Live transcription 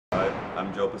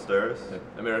I'm Joe Pasteris.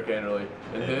 I'm Eric Anderley.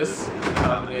 And this is the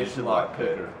Combination Lock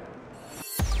Picker.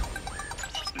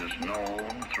 It is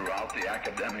known throughout the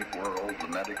academic world, the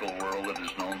medical world, it is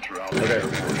known throughout the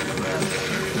spacecraft.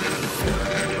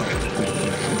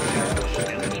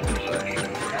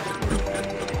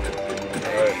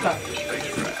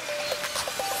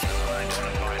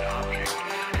 Unidentified object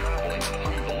traveling at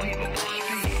unbelievable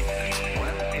speed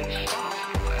when it stopped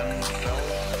and fell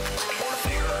toward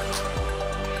the Earth.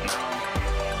 Now,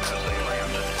 as they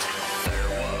landed, there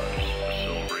was a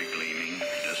silvery gleaming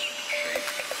disc-shaped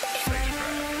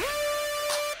spacecraft.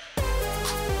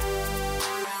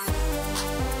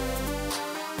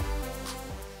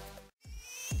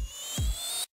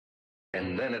 And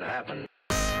then it happened.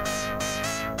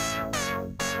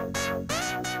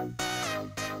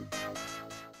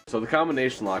 So the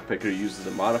combination lock picker uses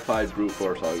a modified brute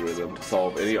force algorithm to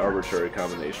solve any arbitrary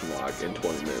combination lock in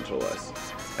 20 minutes or less.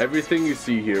 Everything you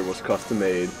see here was custom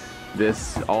made.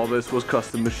 All this was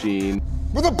custom machined.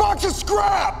 With a box of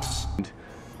scraps!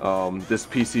 This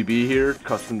PCB here,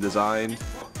 custom designed.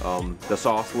 The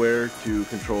software to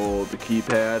control the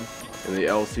keypad and the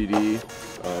LCD,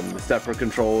 the stepper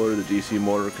controller, the DC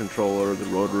motor controller, the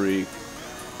rotary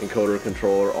encoder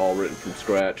controller, all written from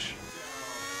scratch.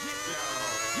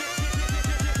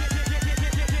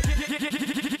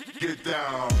 Get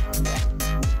down.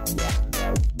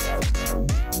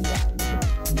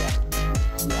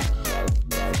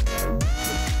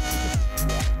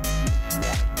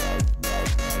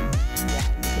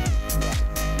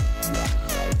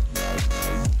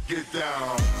 Get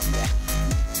down.